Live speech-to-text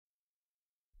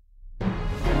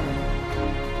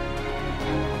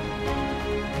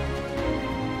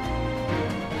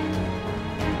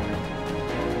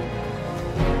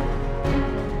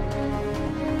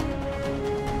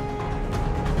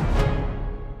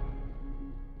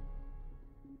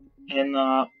Hérna,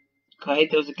 hvað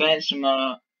heitir þetta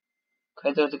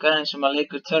gæðin sem að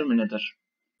leikur Terminator?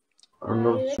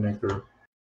 Arnold Schwarzenegger.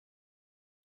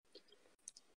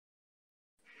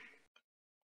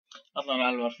 Allan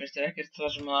Elvar, finnst þér ekkert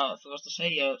það sem að þú varst að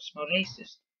segja smá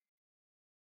racist?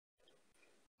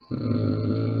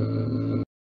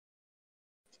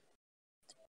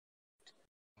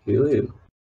 Jú.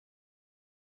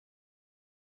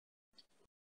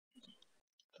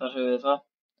 Þar höfum við það.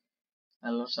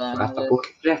 Elvar sagði hann Þetta búið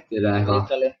fréttir eða eitthvað?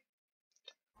 viðtali.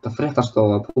 Þetta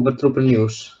fréttastofa, Búber Trooper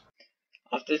News.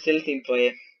 Aftur til þín,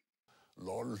 Bogi.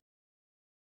 LOL.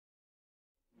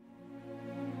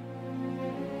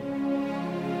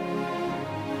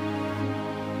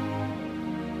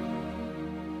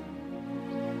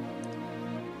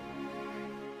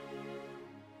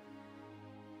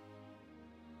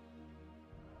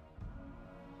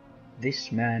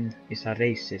 This man is a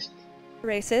racist.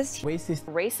 Racist.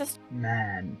 Racist.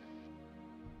 Man.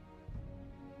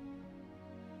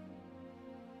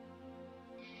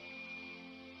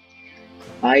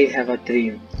 I have a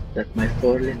dream that my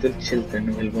 4 little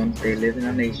children will one day live in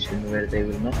a nation where they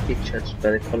will not be judged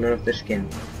by the color of their skin,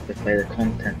 but by the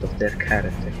content of their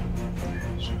character.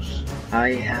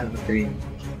 I have a dream.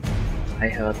 I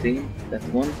have a dream that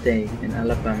one day in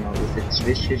Alabama, with its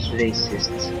vicious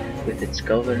racists, with its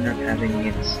governor having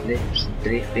its lips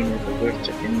dripping with the words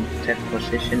of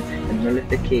interposition and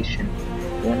nullification,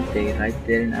 one day right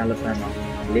there in Alabama,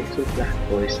 little black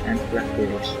boys and black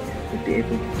girls would be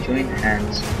able to join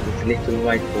hands with little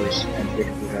white boys and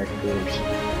little white girls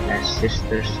as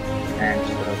sisters and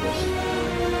brothers.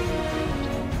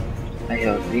 I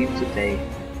have a dream today.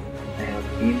 I have a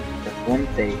dream that one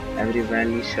day every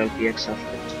valley shall be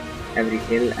exalted, every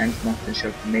hill and mountain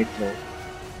shall be made low,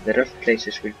 the rough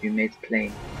places will be made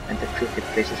plain, and the crooked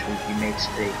places will be made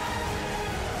straight.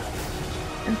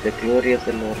 And the glory of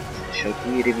the Lord shall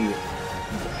be revealed,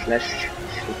 and the flesh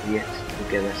shall see it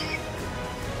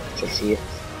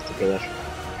together.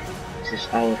 This is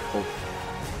our hope.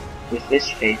 With this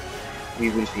faith, we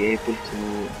will be able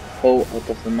to hoe out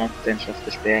of the mountains of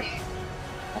despair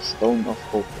a stone of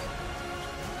hope.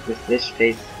 With this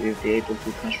faith, we will be able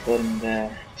to transform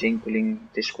the jingling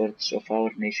discords of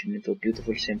our nation into a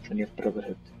beautiful symphony of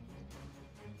brotherhood.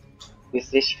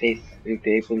 With this faith, we will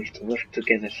be able to work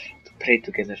together, to pray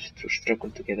together, to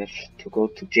struggle together, to go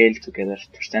to jail together,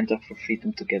 to stand up for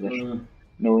freedom together,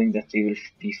 knowing that we will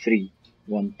be free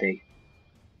one day.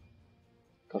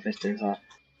 Hvað finnst þér það?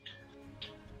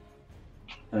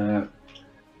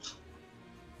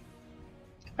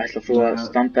 Ætlar þú að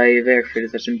standa í veg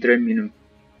fyrir þessum draum mínum?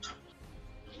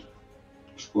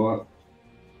 Sko,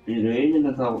 í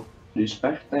rauninni þá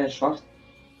respekta ég svart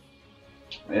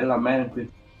eða meira en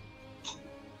hvít.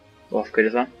 Og af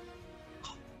hverju það?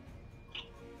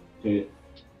 Því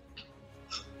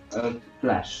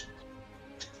flest.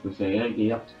 Það er ekki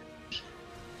jafn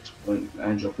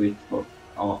eins og hvít fólk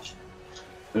á.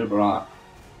 Þau eru bara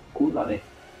kúlari.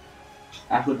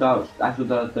 Ekki út af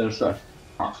þetta eru svört.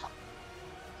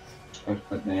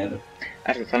 Hvernig eru?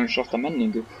 Ertu að tala svarta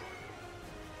menningu?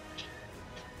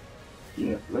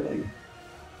 Ég veit ekki.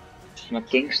 Svona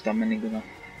gangsta menninguna.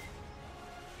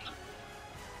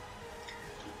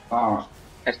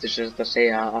 Ertu sem sagt að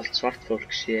segja að allt svart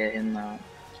fólk sé hérna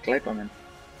glæpamenn?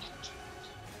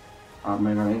 Það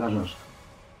meina eina svart.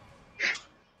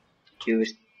 Jú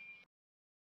veist.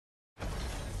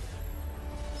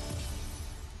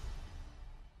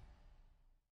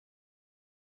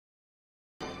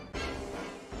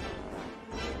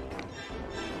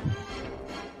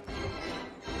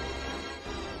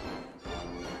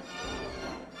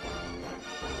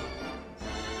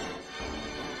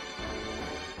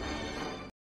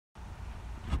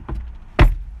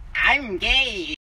 I'm gay.